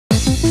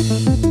You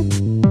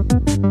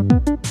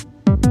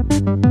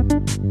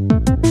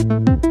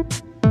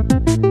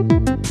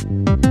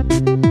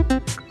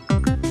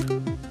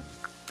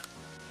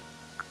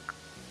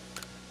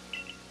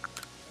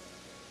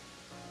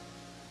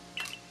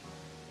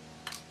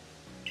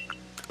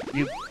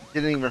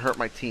didn't even hurt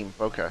my team.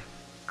 Okay.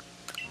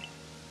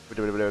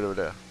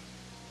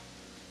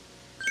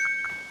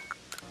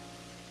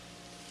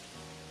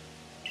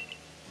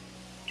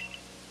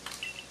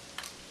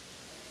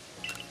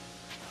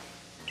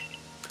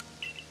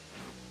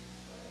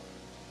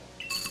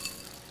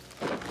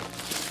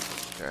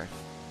 Okay.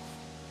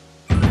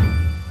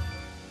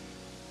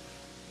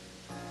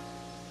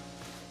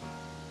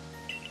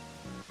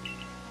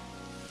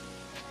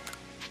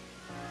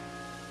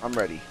 I'm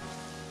ready.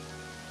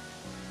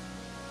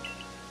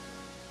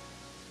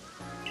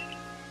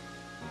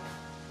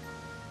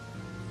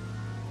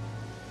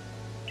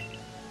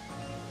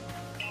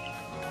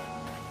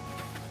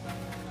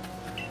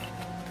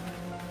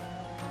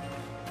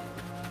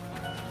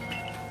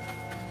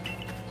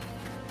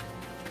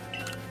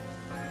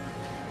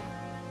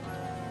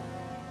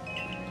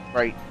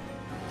 Right.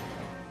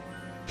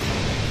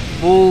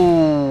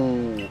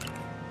 Ooh.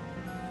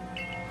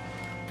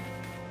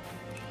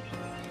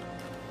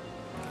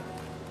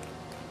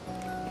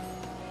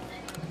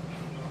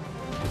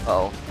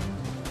 Uh-oh.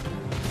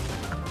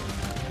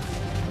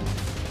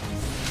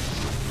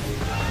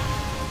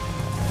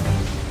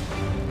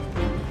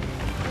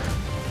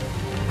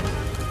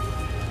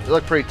 You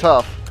look pretty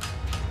tough,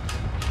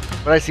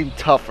 but I seem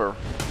tougher.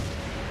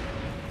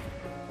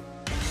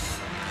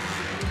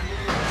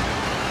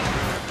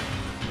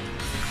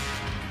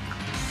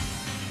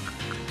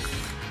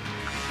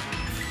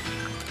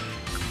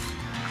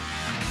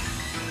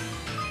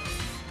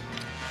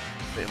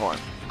 Wait, hold on.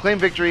 Claim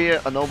victory,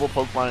 a noble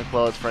Pokemon and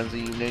quell its frenzy.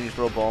 You may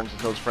throw bombs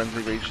until its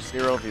frenzy reaches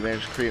 0. If you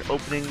manage to create an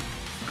opening in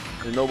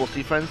the noble's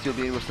defense, you'll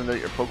be able to send out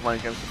your Pokemon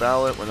against the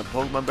ballot. When the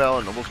Pokemon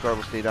ballot, Noble's guard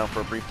will stay down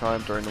for a brief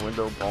time. During the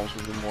window, bombs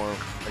will be more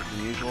effective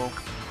than usual.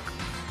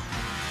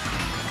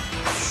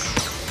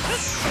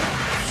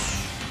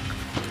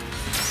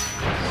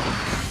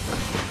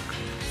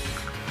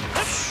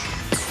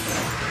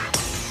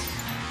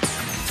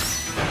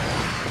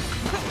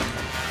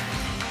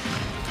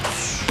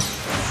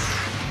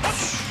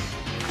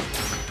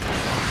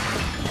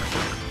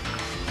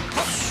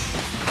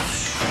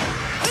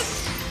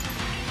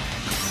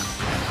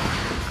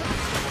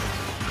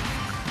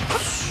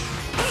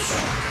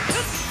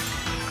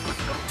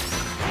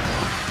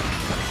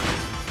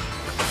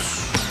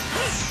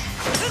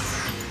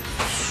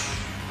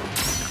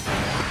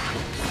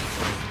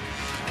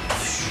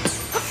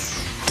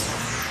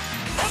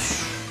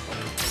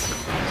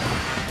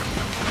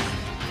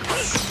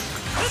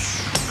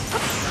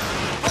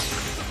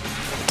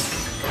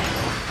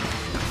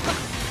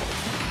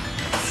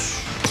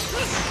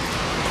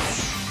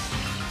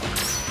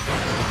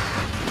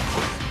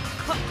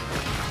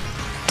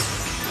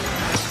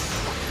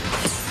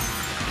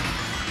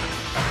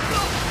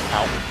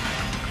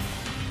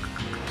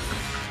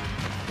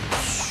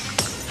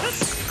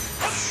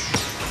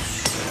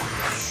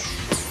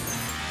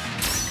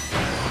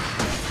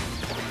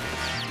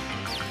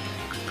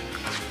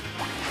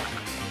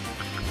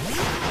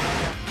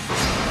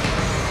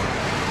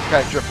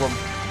 Okay, triple him.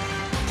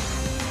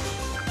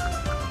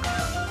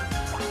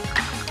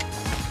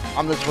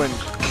 I'm the twin.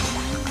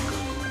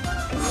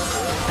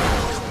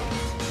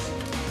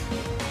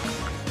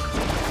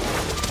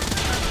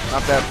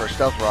 Not bad for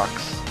stealth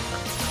rocks.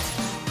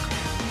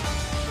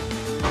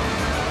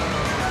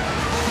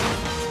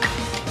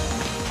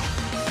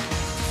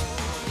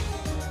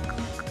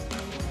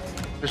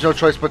 There's no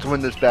choice but to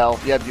win this battle.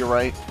 Yep, you're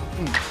right.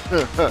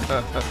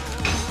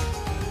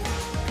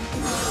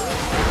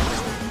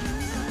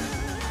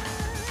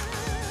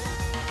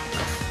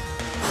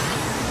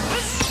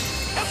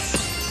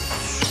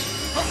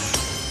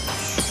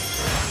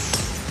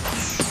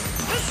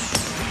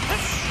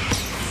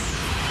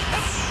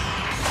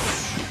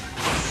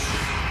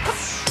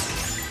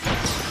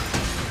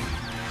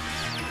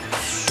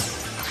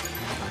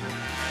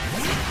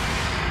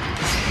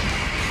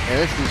 And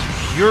this is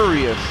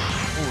furious.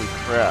 Holy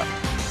crap.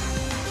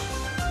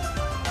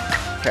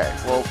 Okay,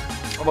 well,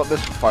 how about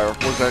this fire?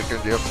 What's that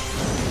gonna do?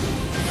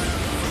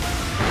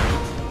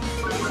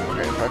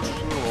 Okay, that's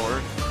the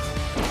Lord.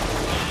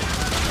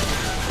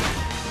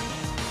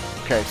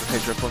 Okay, so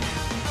take triple.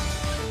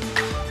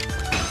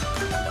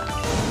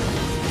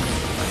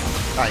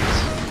 Nice.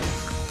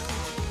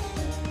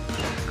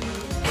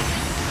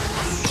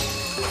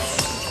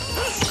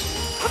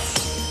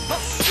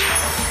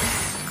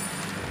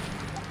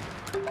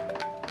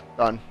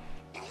 Done.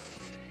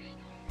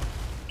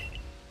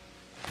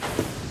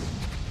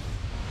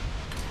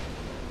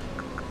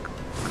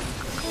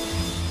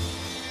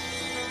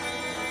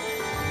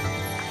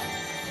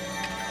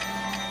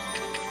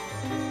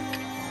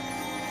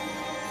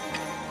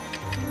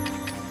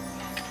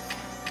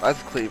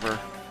 That's Cleaver.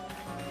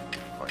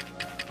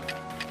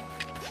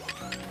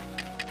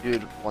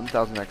 Dude,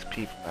 1000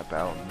 XP from that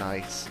battle.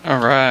 Nice.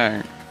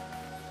 Alright.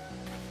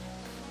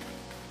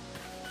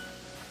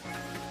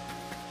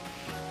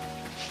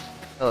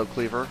 Hello,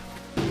 Cleaver.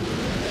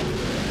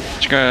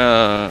 Just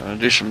gonna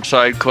do some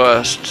side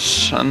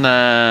quests and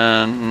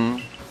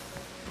then.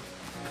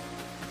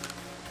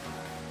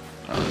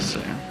 Oh, let's see.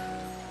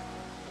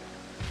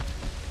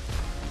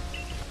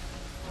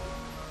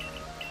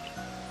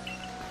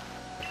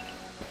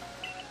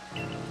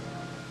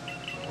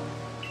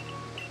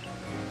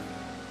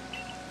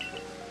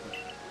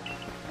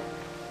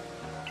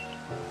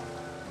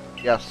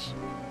 Yes.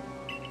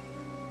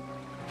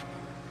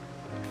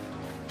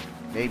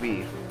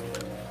 Maybe.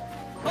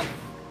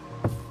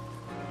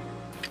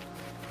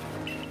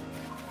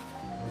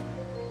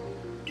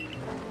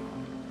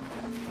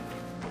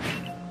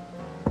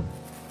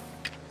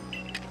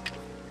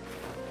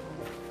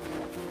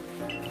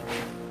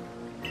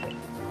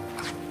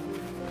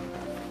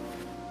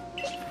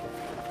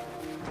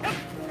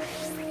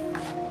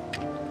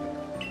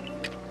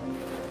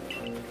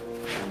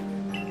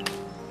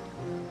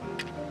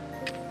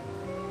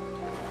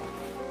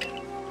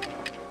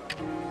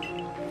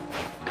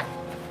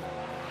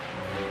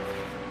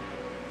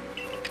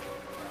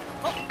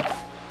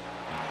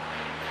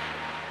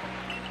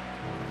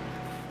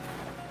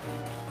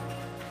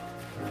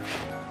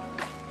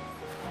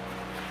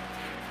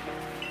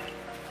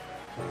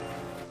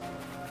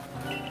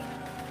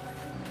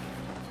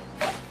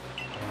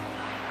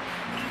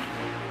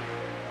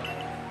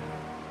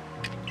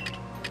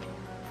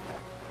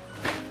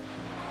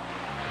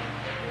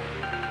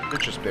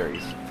 Citrus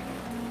berries.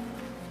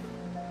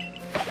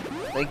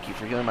 Thank you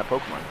for healing my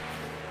Pokemon.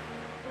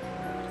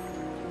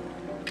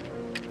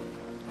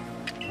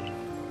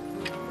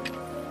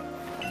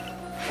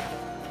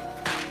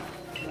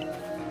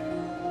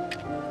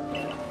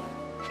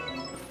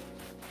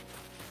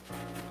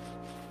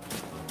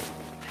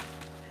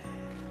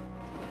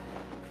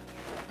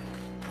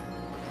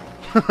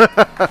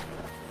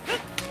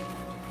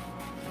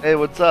 Hey,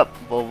 what's up,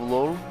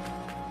 Bovolo?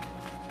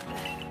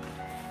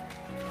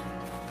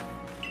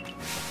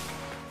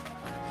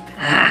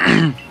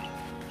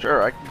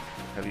 Sure, I can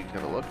have you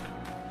have a look.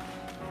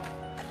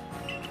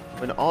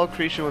 When all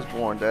creation was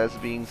born, that is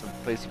beings of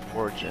the place of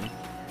origin.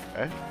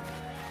 Okay.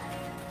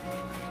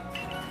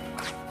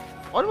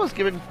 One was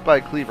given by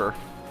Cleaver.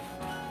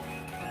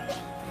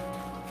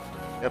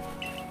 Yep.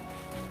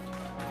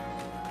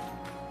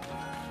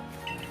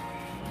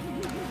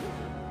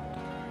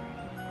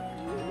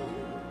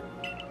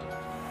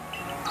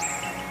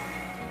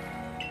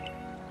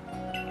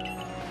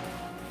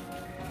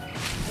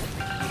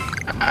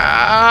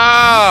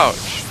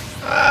 Ouch!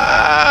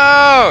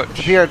 Ouch!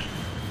 Disappeared.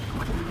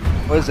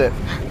 What is it?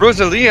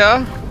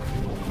 Rosalia?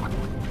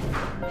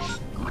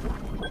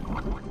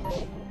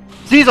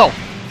 Cecil!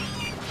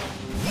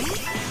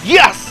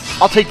 Yes!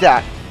 I'll take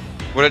that.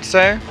 What'd it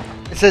say?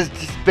 It says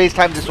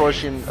Space-time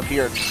Distortion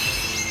appeared.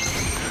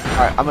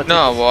 Alright, I'm gonna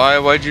No,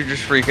 why'd you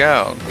just freak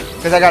out?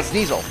 because I got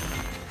Sneasel.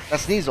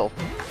 That's Sneasel.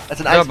 That's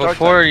an No, ice dark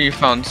before type. you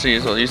found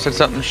Cecil, you said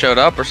something showed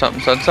up or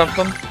something said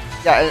something?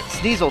 Yeah, and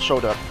Sneasel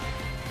showed up.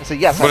 I said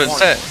yes, What'd I it won.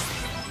 say?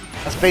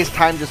 A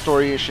Space-time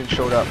Distortion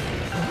showed up.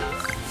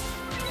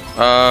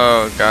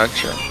 Oh,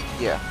 gotcha.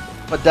 Yeah.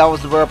 But that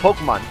was the rare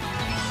Pokemon.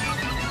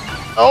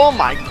 Oh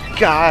my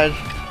god.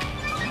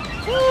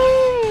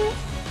 Woo!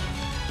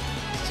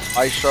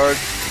 Ice Shard.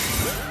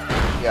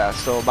 Yeah,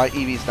 so my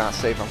Eevee's not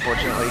safe,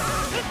 unfortunately.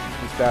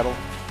 This battle.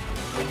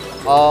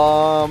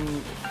 Well,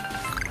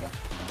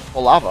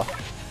 Lava.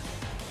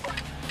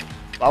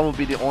 Lava would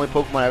be the only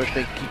Pokemon I would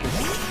think he can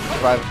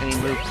survive any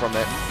move from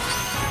it.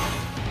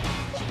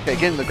 Okay,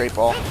 get in the Great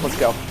Ball. Let's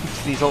go.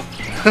 Sneasel.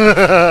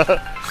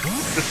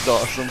 This is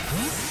awesome.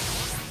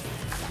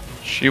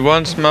 She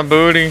wants my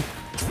booty.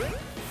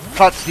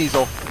 Caught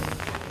Sneasel.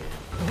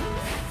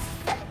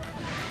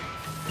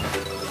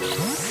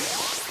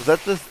 Was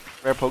that the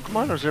rare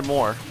Pokemon, or is there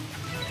more?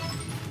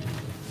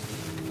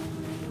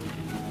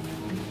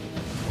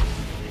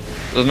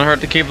 Doesn't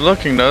hurt to keep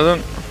looking, does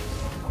it?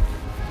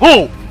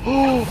 Oh!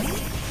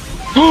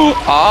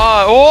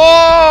 Ah,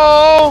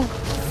 whoa!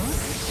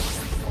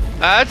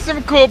 That's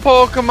some cool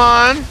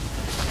Pokemon.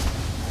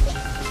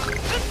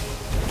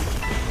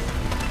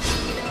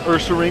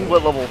 Ursaring,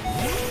 what level?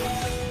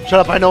 Shut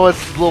up, I know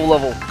it's low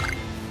level.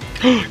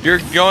 You're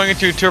going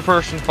into a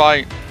two-person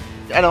fight.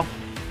 Yeah, I know.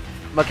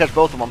 I'm gonna catch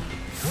both of them.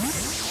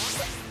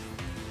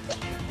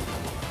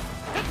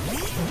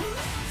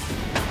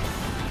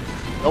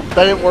 Nope,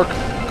 that didn't work.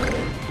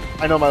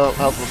 I know my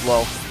health was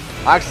low.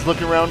 Ox is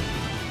looking around.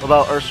 What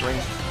about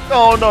Ursaring?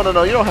 No, no, no,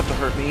 no, you don't have to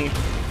hurt me.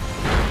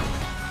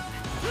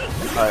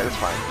 Alright, that's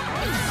fine.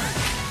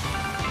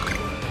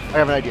 I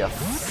have an idea.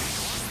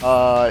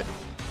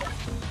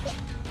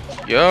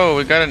 Yo,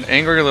 we got an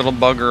angry little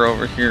bugger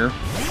over here.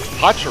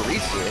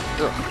 Pachirisu.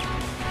 Ugh.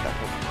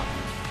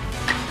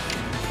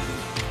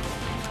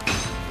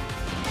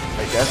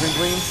 Right, Dazzling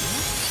Gleam.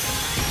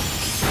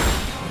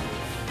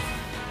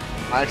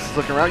 Ox is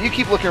looking around. You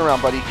keep looking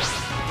around, buddy.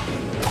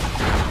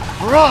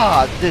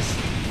 Bruh, this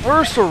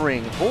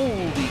Ursaring.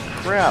 Holy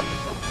crap.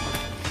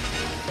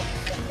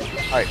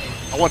 Alright,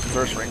 I want this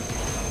Ursaring.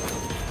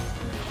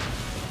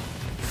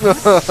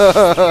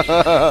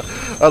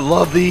 I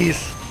love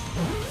these.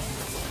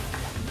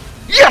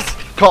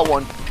 Caught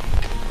one.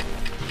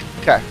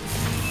 Okay.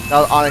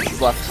 Now Onyx is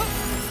left.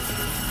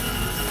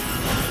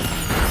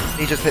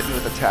 He just hit me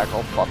with a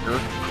tackle, fucker.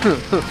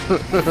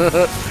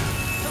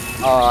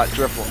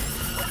 Drifloon.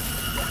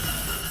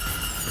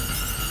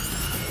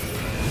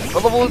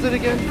 What level is it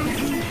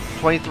again?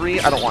 23?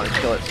 I don't want to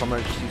kill it, so I'm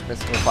going to just use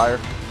Mystical Fire.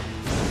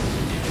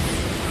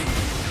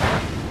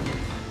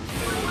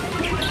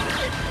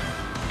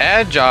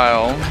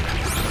 Agile.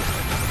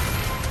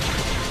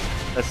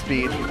 That's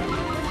speed.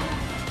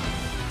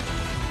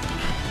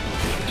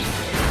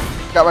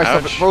 Got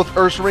myself both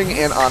Ursaring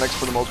and Onyx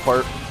for the most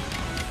part.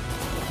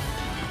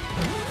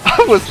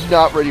 I was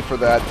not ready for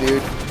that,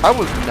 dude. I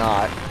was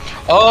not.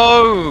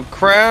 Oh,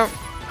 crap.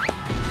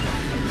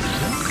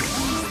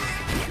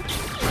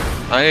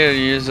 I need to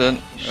use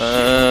it.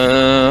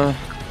 I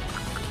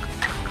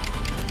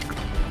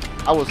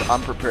was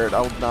unprepared. I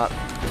would not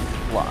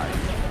lie.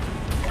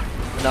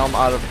 Now I'm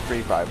out of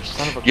grade 5.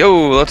 Son of a...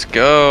 Yo, let's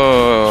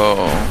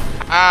go.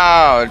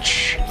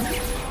 Ouch.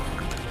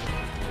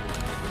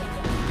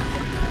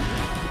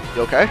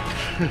 You okay?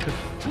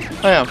 Oh,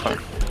 yeah, I'm fine.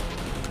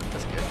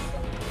 That's good.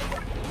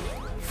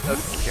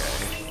 Okay.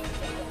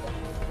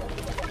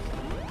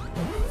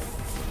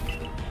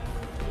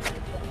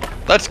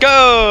 Let's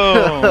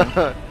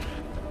go.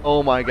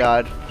 Oh my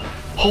god.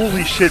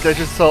 Holy shit, I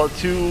just saw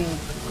two...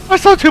 I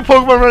saw two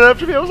Pokemon run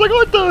after me. I was like,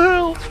 what the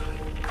hell?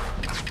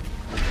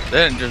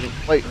 They didn't just...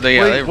 Wait, they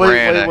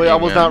ran at I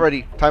was you, not man.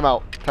 ready. Time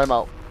out. Time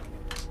out.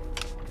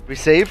 We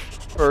save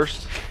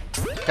first.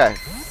 Okay.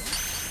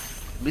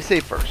 We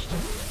save first.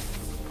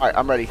 Alright,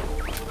 I'm ready.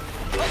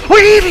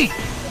 Wait, Eevee!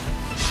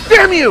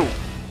 Damn you!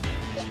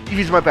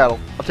 Eevee's my battle.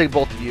 I'll take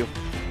both of you.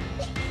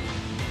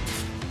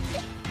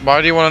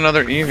 Why do you want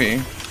another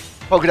Eevee?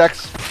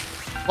 Pokedex.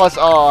 Plus,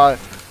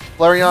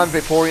 Flareon,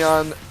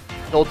 Vaporeon,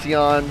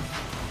 Jolteon,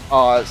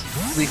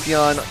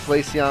 Leafeon,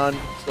 Glaceon,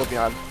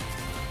 Sylveon.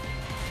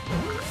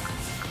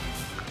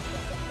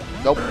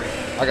 Nope.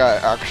 I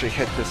gotta actually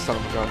hit this son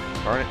of a gun.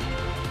 Alright.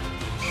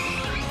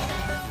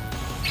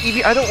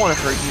 Eevee, I don't want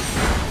to hurt you.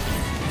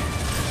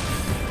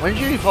 When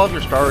did you evolve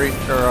your Starly,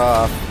 or,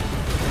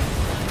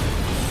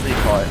 what do you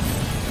call it?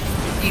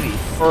 Eevee,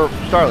 or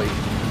Starly?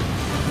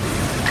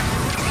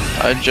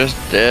 I just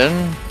did.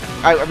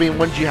 I mean,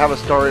 when did you have a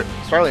Starly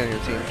on your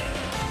team?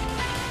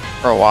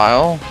 For a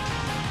while.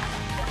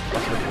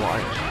 That's been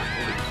blind.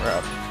 Holy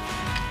crap.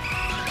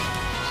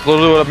 It's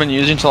literally what I've been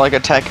using to like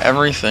attack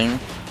everything.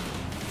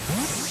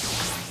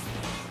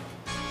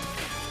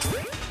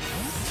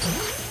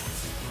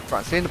 Come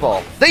on, stay in the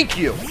ball. Thank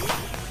you!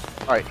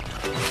 Alright.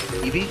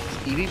 Eevee?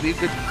 Eevee, be a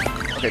good...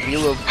 Okay, be a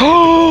little...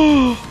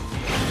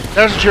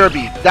 There's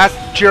Cherubi. That's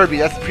Cherubi.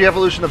 That's the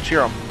pre-evolution of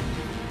Cherum.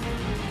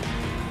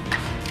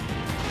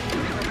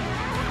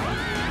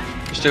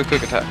 Just do a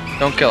quick attack.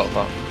 Don't kill it,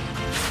 though.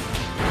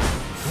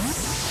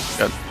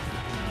 Good.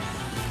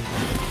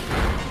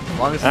 As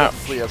long as it's not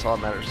flee, that's all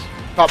that matters.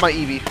 Caught my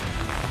Eevee.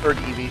 Third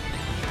Eevee.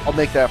 I'll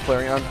make that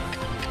Flareon.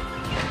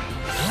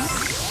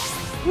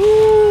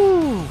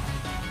 Woo!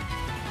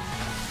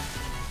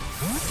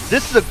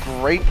 This is a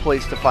great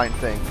place to find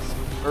things.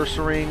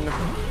 Ursaring.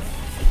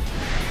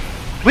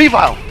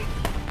 Weavile!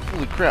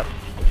 Holy crap.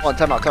 Hold on,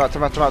 time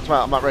out.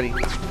 I'm not ready.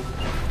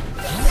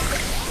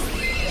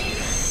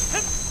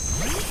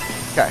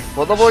 Okay,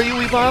 what level are you,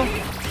 Weavile?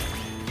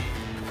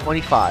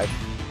 25.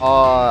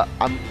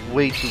 I'm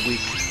way too weak.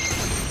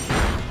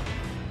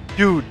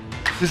 Dude,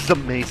 this is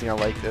amazing. I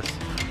like this.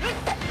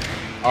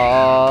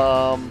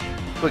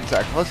 Quick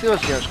attack. Let's see how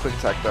much damage quick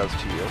attack does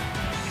to you.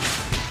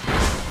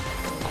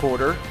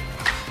 Quarter.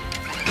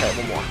 Okay,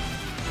 one more.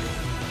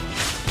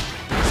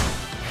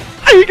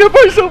 I got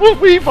myself a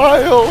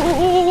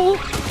Weavile!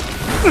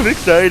 I'm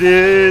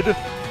excited!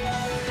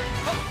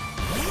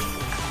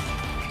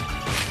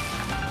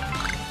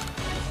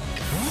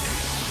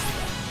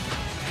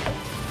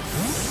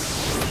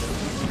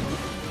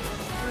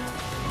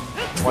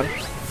 One.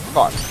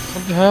 Caught.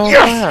 What the hell is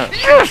Yes! that?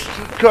 Yes!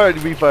 Caught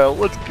Weavile.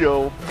 Let's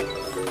go.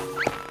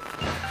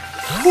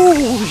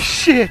 Holy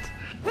shit!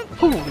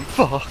 Holy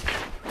fuck.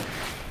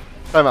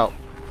 Time out.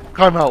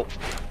 Time out.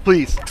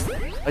 Please.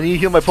 I need to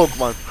heal my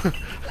Pokemon.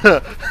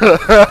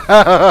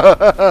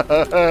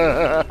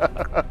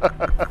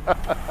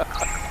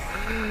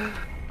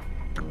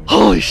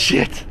 Holy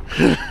shit!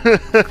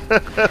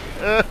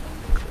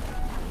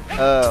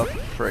 Oh,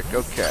 frick.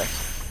 Okay.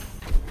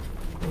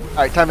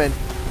 Alright, time in.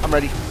 I'm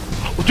ready.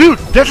 Oh, dude!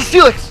 That's a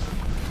Steelix!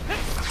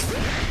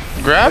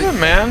 Grab it,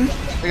 man.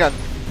 Hang on.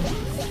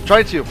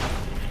 Try to.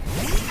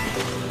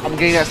 I'm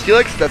getting that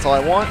Steelix. That's all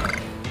I want.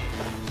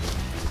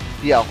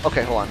 Yeah.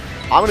 Okay, hold on.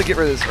 I'm gonna get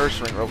rid of this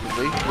Ursaring real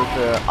quickly with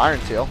the Iron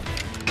Tail.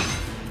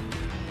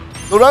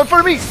 Go down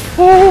for me!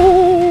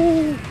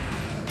 Ooh!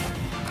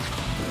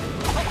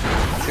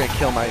 It's gonna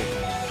kill my...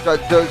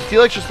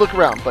 Steelix, just look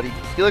around, buddy.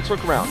 Steelix,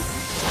 look around.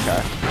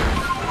 Okay.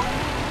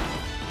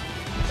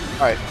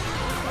 Alright.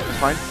 That's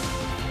fine.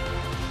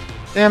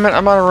 Damn it,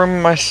 I'm out of room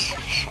in my...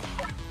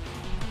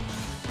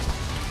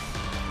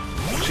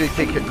 Actually,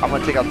 I'm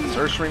gonna take out this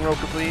Ursaring real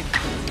quickly.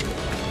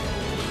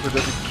 So it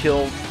doesn't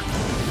kill...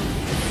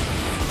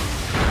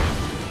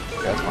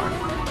 That's fine.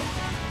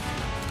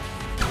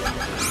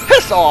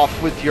 Piss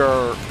off with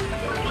your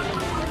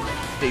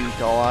baby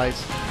doll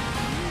eyes.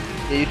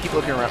 Yeah, you keep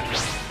looking around.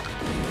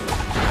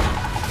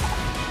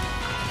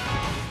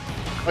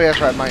 Oh yeah,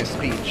 that's right, minus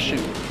speed. Shoot.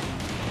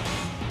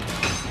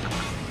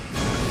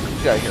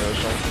 You got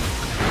heroes, right?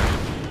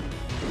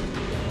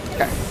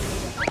 Okay.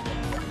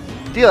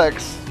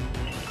 Delix.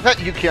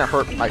 You can't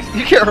hurt my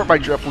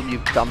Drifloon, you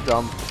dum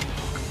dum.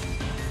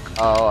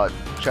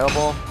 Shadow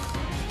Ball.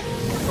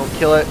 Don't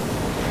kill it.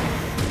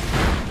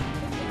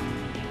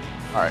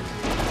 Alright.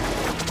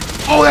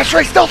 Oh, that's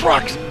right, Stealth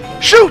Rocks!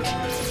 Shoot!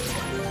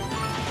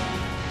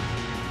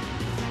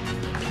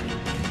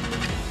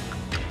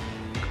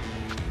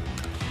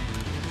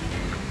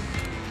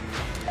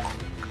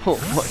 Oh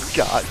my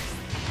god.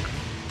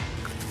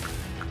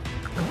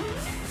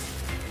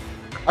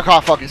 I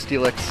caught fucking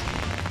Steelix.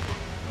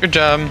 Good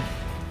job.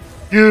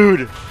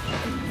 Dude!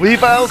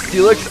 Weavile,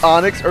 Steelix,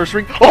 Onyx,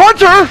 Ursaring,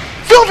 Haunter!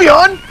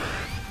 Sylveon!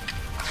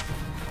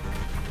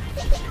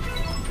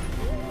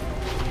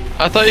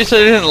 I thought you said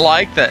you didn't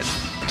like that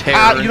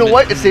terror. You know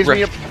what? It saves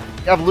me rift.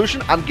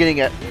 evolution. I'm getting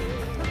it.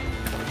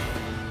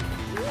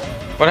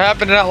 What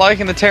happened to not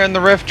liking the tear in the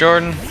rift,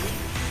 Jordan?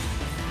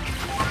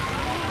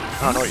 I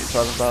don't know what you're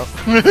talking about.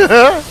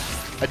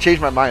 I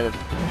changed my mind.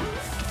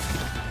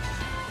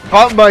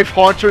 Caught my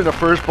Haunter in the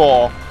first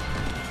ball.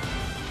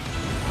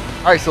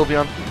 Alright,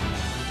 Sylveon.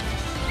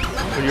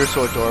 Oh, you're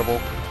so adorable.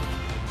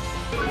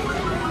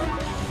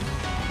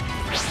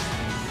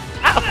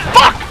 Ah,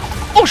 fuck!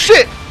 Oh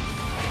shit!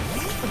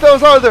 What the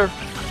hell's out there?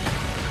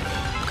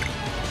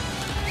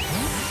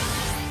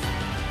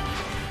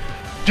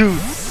 Dude,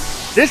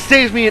 this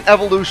saves me an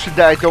evolution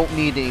that I don't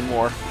need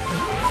anymore.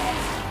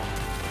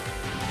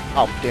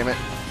 Oh, damn it.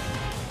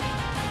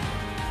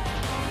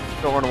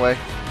 Don't run away.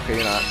 Okay,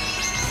 you're not.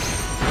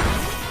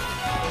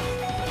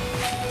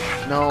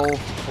 No,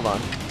 hold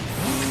on.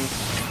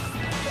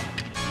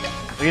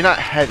 You're not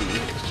heavy,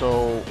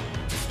 so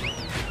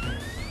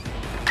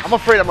I'm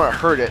afraid I'm gonna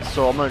hurt it,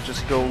 so I'm gonna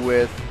just go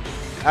with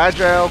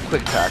Agile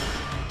Quick Attack.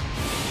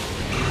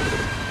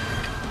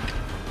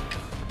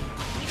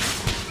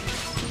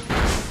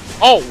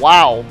 Oh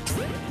wow!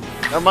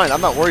 Never mind, I'm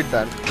not worried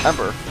then.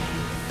 Ever.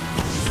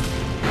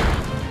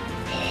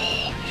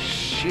 Holy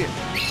shit.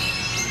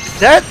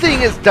 That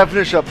thing is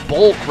definition of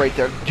bulk right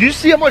there. Do you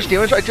see how much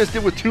damage I just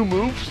did with 2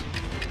 moves?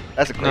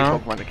 That's a great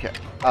Pokemon to kill.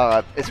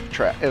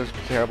 It was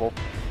terrible.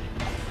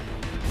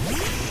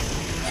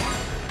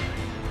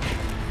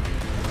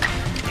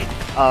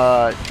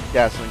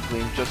 Dazzling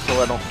Gleam, just so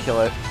I don't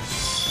kill it.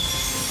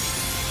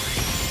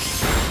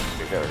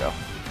 Okay, there we go.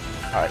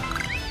 Alright.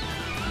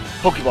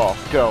 Pokeball,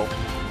 go.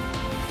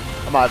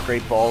 I'm out of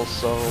Great Balls,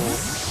 so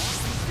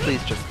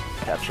please just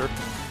capture.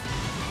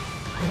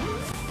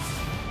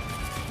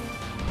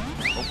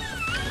 Oh.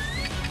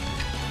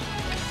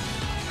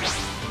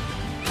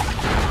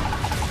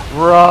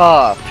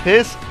 Bruh,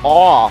 piss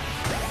off.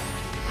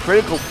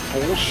 Critical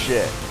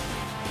bullshit.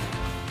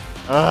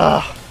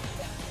 Ugh.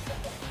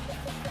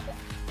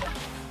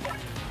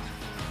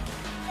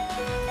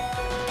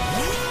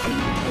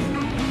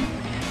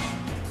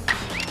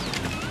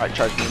 Alright,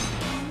 charge me.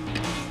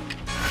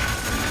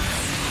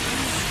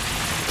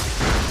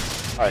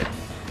 Alright.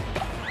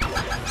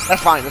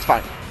 That's fine, that's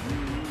fine.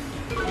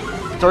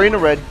 It's already in the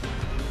red.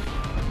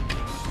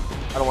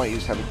 I don't want to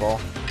use Heavy Ball.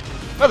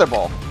 Feather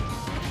Ball.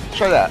 Let's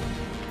try that.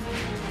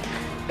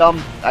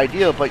 Dumb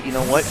idea, but you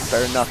know what? It's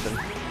better than nothing.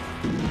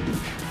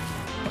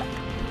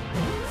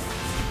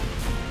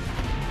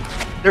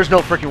 There's no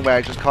freaking way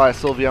I just caught a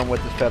Sylveon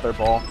with this Feather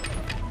Ball.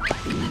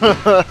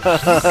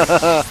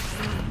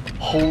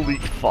 Holy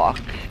fuck.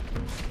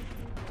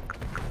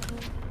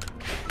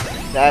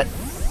 That...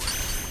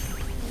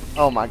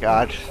 Oh my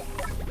god.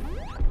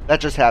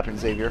 That just happened,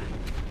 Xavier.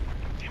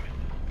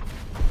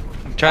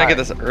 I'm trying to get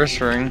this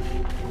Ursaring.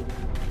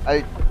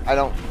 I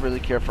don't really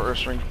care for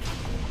Ursaring.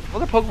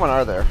 What other Pokemon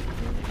are there?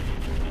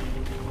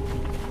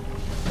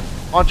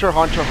 Haunter,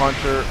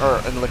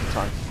 and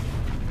Lickitung.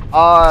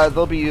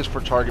 They'll be used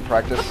for target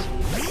practice.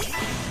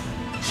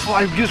 Oh,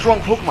 I used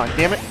wrong Pokemon,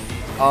 damn it.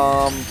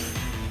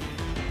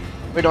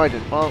 Wait, no I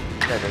didn't. Well,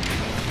 yeah I did.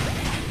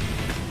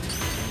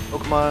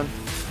 Pokemon.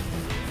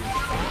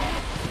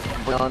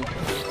 On.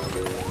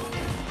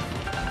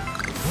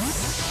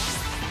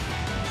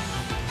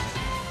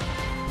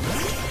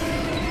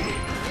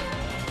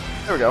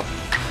 There we go.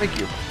 Thank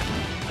you.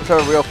 Let's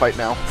have a real fight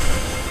now.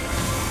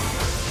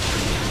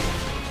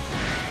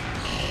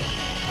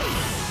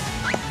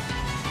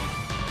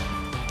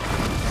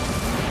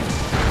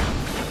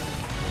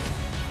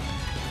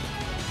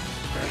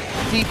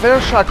 See,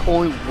 Bear Shock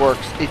only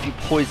works if you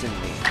poison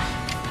me.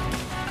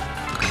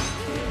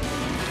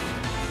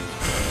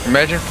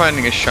 Imagine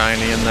finding a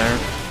shiny in there.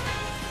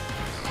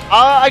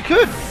 I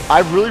could.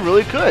 I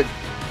really could.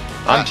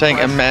 I'm saying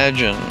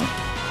imagine.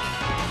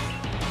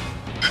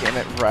 Damn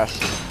it,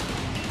 rest.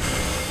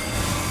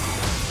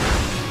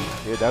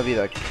 Dude, that'd be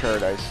like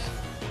paradise.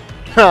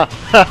 Ha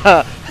ha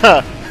ha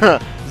ha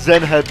ha.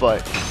 Zen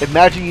Headbutt.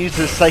 Imagine you use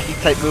a Psychic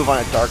type move on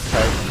a Dark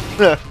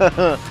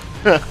type.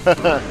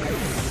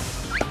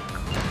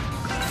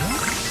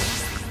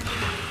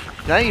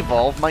 Can I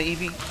evolve my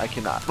Eevee? I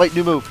cannot. Wait,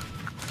 new move.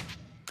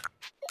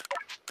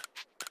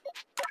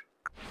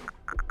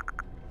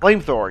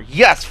 Flamethrower.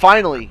 Yes,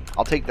 finally.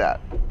 I'll take that.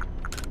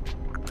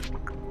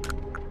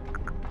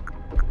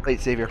 Wait,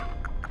 Savior.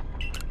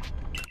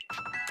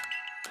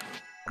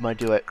 I'm gonna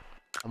do it.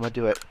 I'm gonna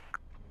do it.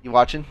 You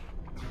watching?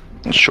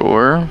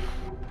 Sure.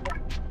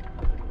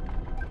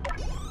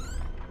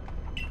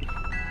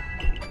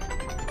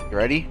 You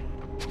ready?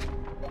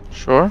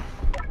 Sure.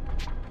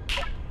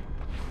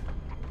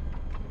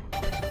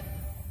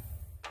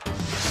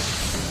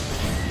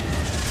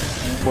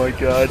 Oh my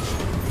god.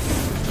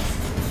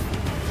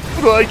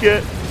 What do I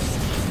get?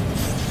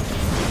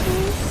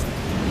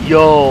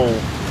 Yo.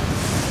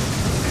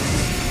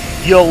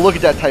 Yo, look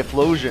at that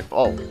Typhlosion.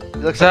 Oh. It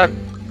looks Is that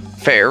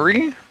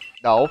fairy?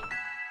 No.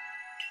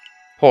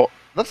 Po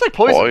Looks like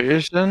poison.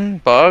 Poison?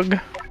 Bug?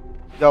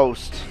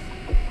 Ghost.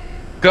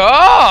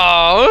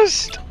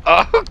 Ghost?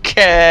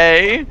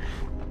 Okay.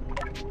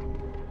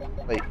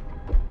 Wait.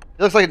 It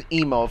looks like an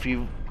emo if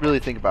you really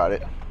think about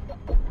it.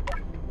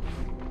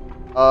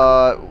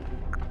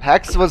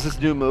 Hex was his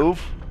new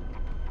move.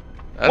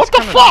 That's what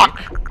the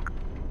fuck?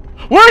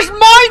 Where's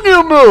my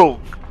new move?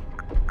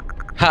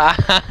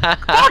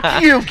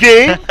 Fuck you,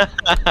 game!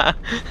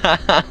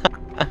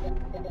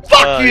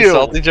 Fuck you!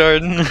 Salty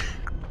Jordan.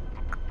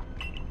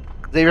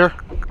 Xavier,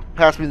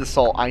 pass me the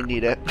salt. I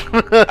need it.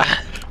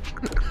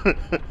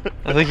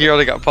 I think you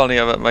already got plenty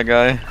of it, my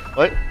guy.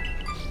 What?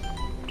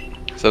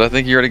 Said I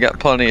think you already got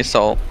plenty of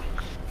salt.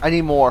 I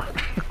need more.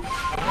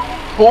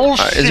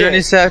 Bullshit! Is there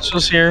any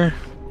satchels here?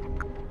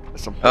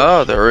 Some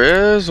Oh, there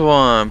is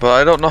one, but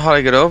I don't know how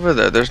to get over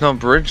there. There's no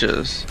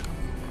bridges.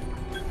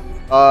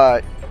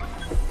 No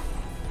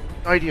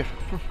idea.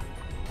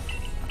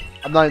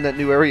 I'm not in that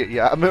new area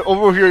yet. I'm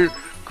over here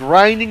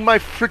grinding my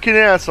freaking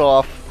ass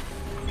off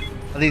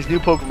on these new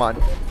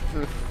Pokemon.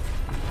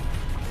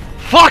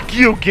 Fuck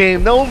you,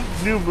 game! No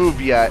new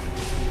move yet.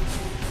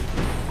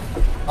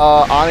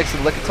 Onyx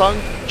and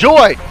Lickitung.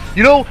 Joy!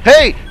 You know,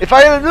 hey, if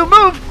I had a new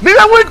move, maybe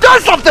I would have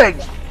done something!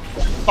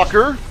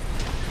 Fucker.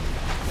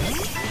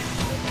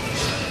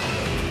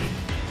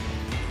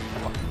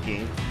 Fucking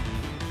game.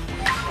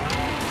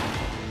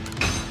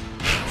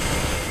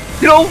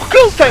 You know,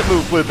 Ghost type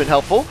move would have been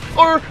helpful.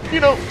 Or, you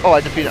know, oh,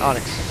 I defeated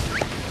Onyx.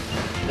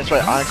 That's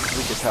right, Onyx is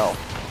weak as hell.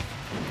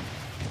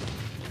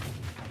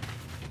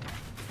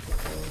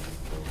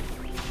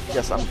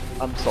 Yes,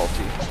 I'm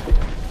salty.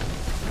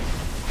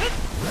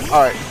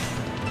 Alright.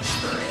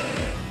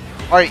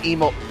 Alright,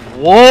 emo.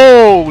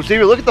 Whoa!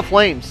 Xavier, look at the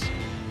flames.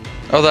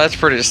 Oh, that's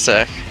pretty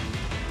sick.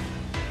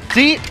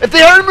 See? If they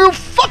had a move,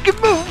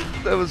 fucking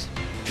move! That was...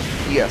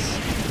 Yes.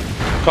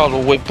 Called a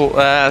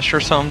whiplash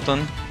or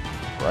something.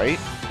 Right?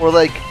 Or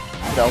like,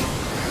 you know,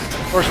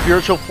 or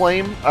spiritual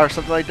flame, or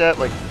something like that,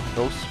 like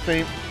ghost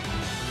flame.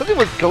 Something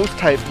with ghost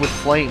type with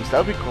flames,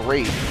 that would be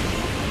great.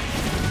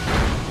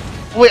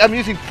 Wait, I'm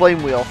using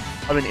flame wheel.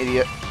 I'm an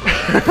idiot.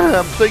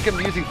 I'm thinking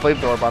I'm using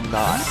flamethrower, but I'm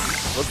not.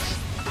 Whoops.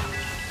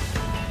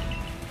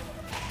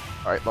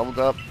 Alright, leveled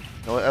up.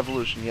 No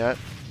evolution yet.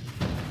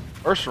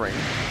 Ursaring.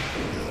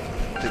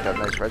 Take that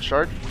nice red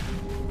shard.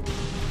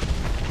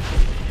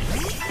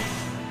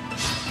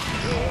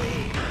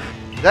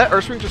 Did that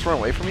Ursaring just run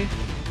away from me?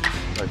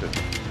 No, I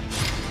didn't.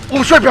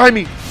 Oh, it's right behind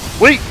me!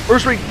 Wait!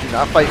 Ursaring! Do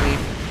not fight me.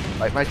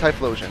 Fight my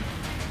Typhlosion.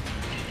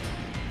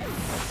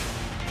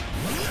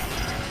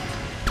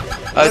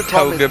 A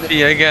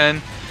Togepi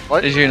again?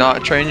 What? Did you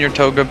not train your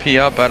Togepi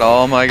up at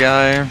all, my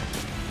guy?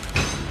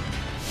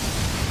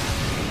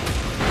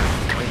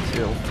 Me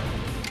too.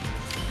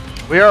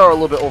 We are a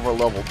little bit over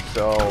leveled,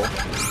 so...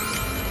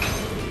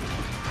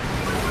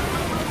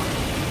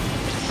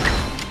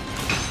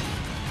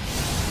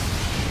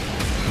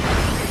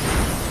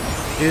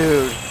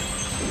 Dude.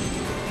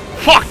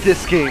 Fuck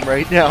this game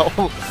right now.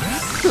 Wait,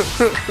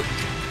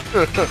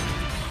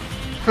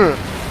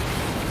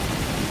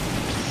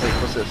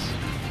 what's this?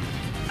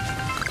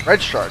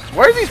 Red shards.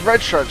 What are these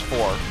red shards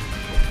for?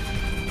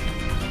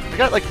 I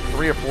got like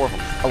 3 or 4 of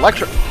them.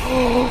 Electric.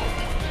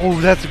 Oh,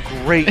 that's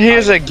great.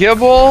 Here's a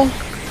Gibble.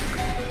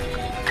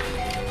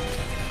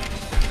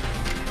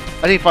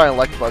 I need to find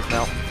Electabuzz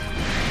now.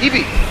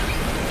 Eevee.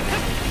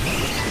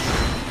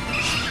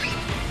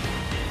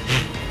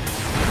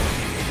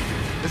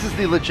 This is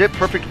the legit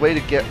perfect way to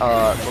get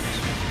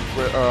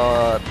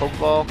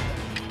Pokeball.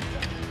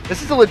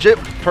 This is the legit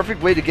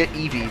perfect way to get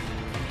Eevee.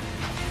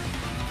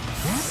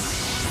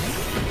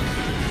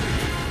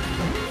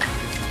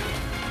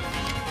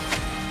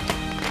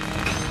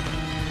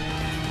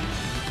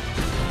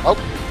 Oh,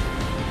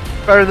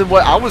 better than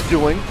what I was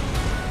doing.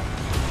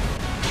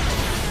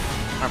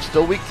 I'm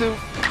still weak to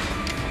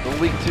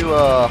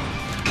the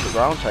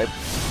ground type.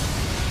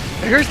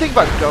 And here's the thing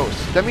about Ghost.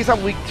 That means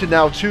I'm weak to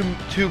now two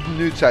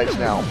new types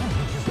now.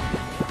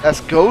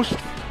 That's Ghost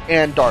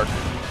and Dark.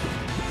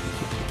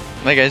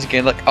 My guys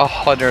gained like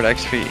 100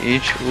 XP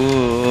each.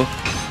 Ooh.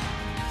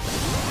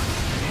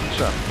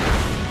 Sure.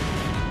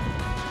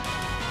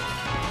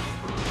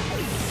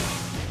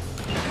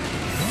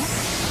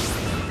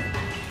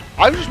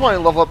 I just want to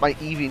level up my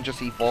Eevee and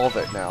just evolve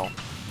it now.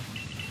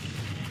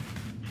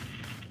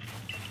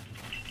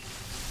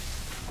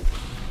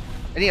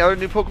 Any other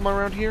new Pokemon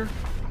around here?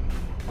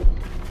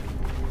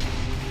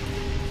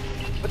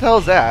 What the hell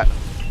is that?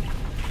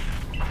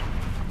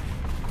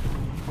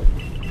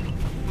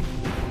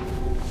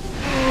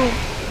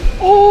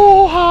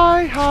 Oh,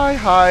 hi, hi,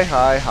 hi,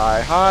 hi,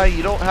 hi, hi.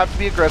 You don't have to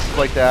be aggressive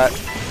like that.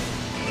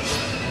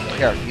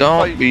 Here,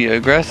 Don't be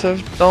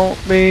aggressive. Don't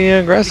be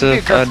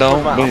aggressive.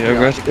 Don't be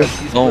aggressive.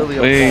 Don't be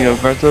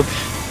aggressive.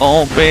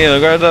 Don't be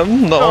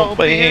aggressive. Don't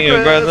be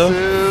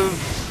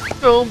aggressive.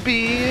 Don't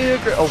be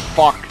aggressive. Oh,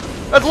 fuck.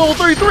 That's level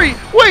 33.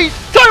 Wait,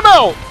 time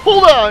out.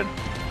 Hold on.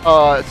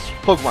 It's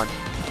Pokemon.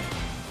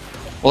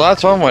 Well,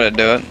 that's one way to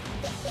do it.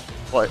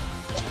 What?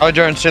 Oh,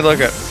 Jordan, see, look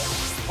at.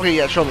 Okay,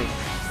 yeah, show me.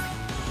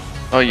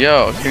 Oh,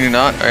 yo, can you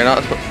not? Are you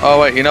not?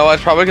 Oh, wait, you know what?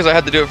 It's probably because I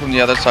had to do it from the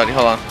other side.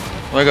 Hold on.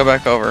 Let me go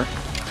back over.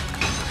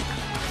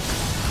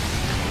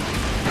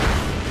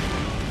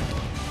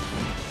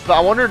 But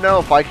I wonder now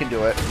if I can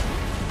do it.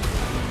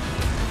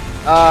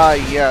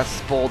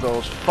 Yes,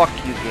 Bulldoze. Fuck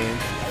you, game.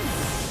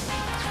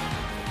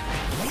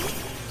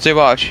 See,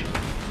 watch.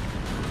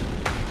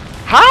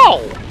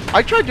 How?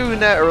 I tried doing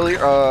that earlier.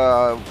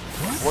 I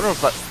wonder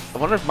if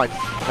my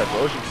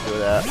Typhlosion can do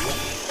that.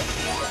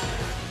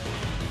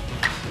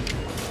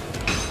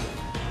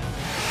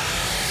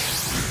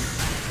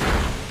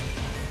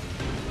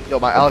 Yo,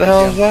 my What the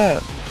hell is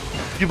that?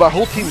 Dude, my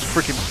whole team's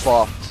freaking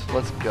buffed.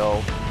 Let's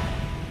go.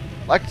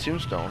 I like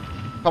Tombstone.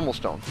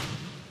 Pummelstone.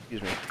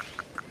 Excuse me.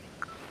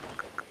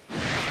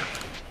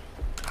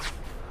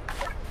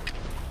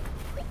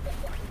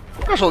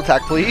 Special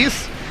attack,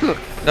 please.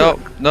 Nope,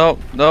 nope,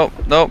 nope,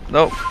 nope,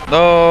 nope,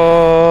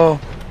 no.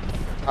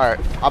 Alright,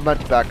 I'm meant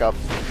to back up.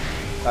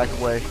 Back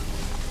away.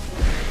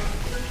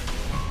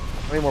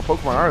 How many more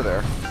Pokemon are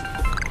there?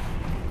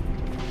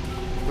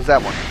 What's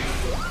that one?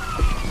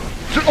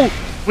 Oh,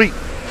 wait,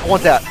 I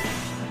want that.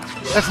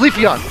 That's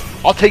Leafeon.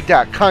 I'll take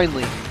that,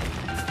 kindly.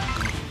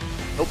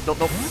 Nope, nope,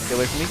 nope. Stay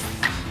away from me.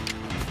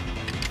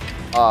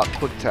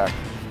 Quick attack.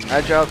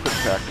 Agile, quick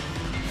attack.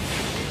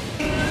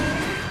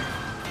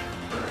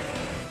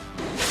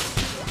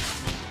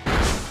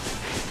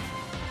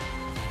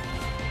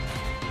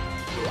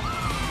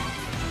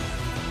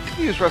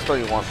 You use rest all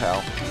you want,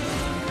 pal.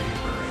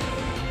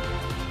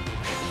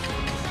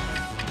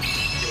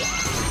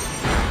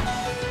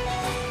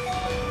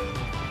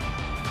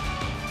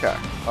 Okay,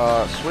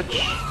 switch.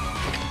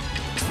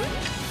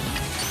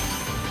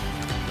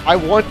 I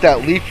want that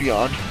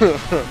Leafeon.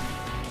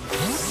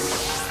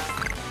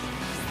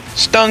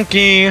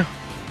 Stunky.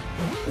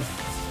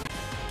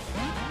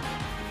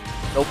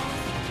 Nope.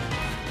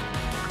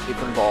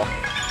 Keeping ball.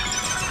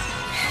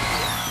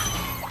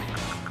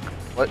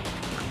 What?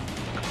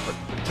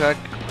 Attack.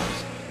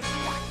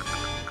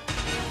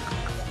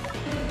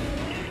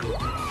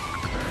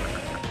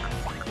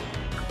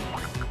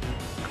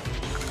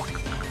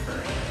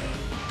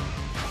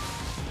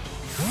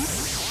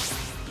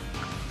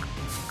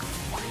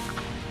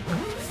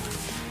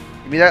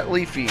 Give me that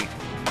Leafy.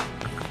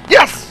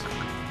 Yes!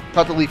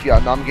 Caught the Leafy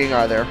out. Now I'm getting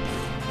out of there.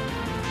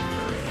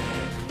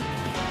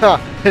 Huh.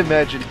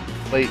 Imagine.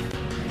 Wait.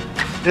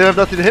 Didn't have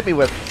nothing to hit me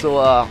with. So,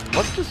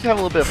 let's just have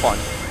a little bit of fun.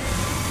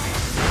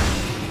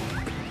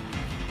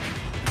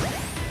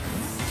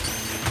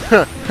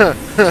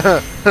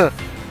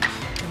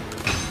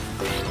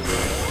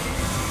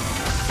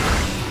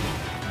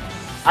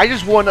 I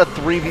just won a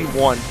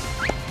 3v1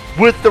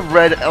 with the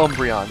red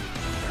Umbreon.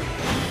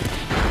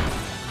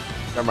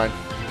 Never mind.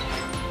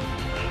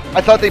 I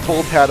thought they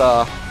both had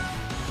a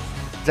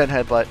Zen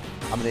Headbutt.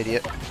 I'm an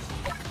idiot.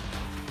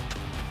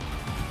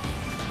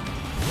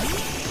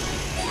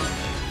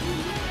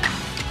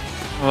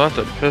 Well, that's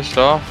a pissed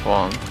off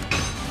one.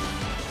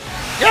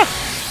 Yeah.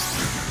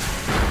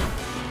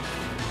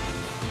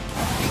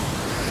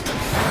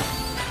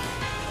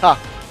 Ha.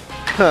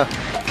 Huh.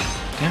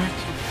 Damn it.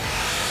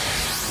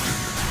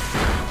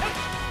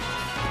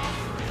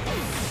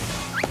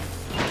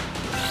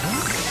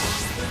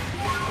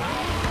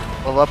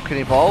 Level up, can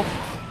evolve?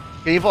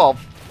 Can evolve.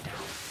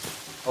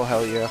 Oh,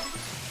 hell yeah.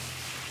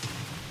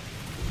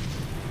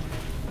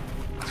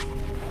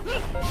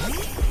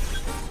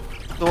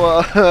 So,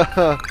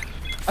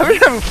 I've been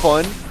having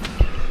fun.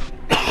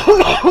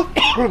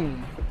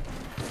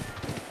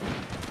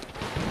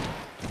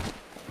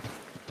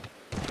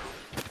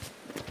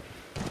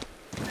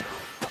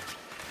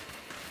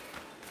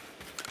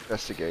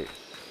 Investigate.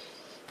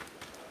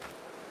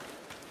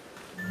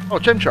 Oh,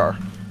 Chimchar.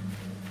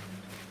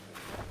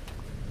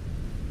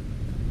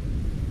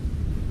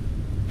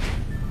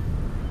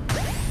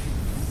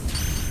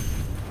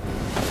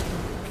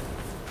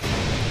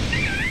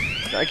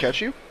 Can I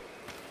catch you?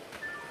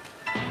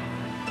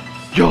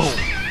 Yo!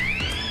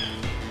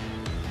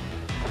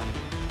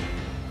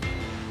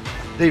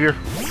 Xavier.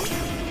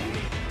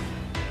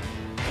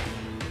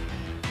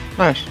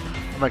 Nice.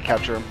 I might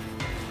capture him.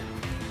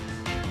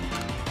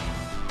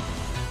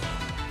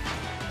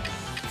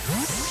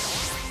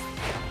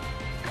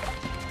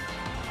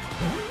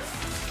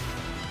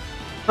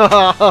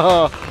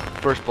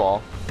 First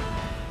ball.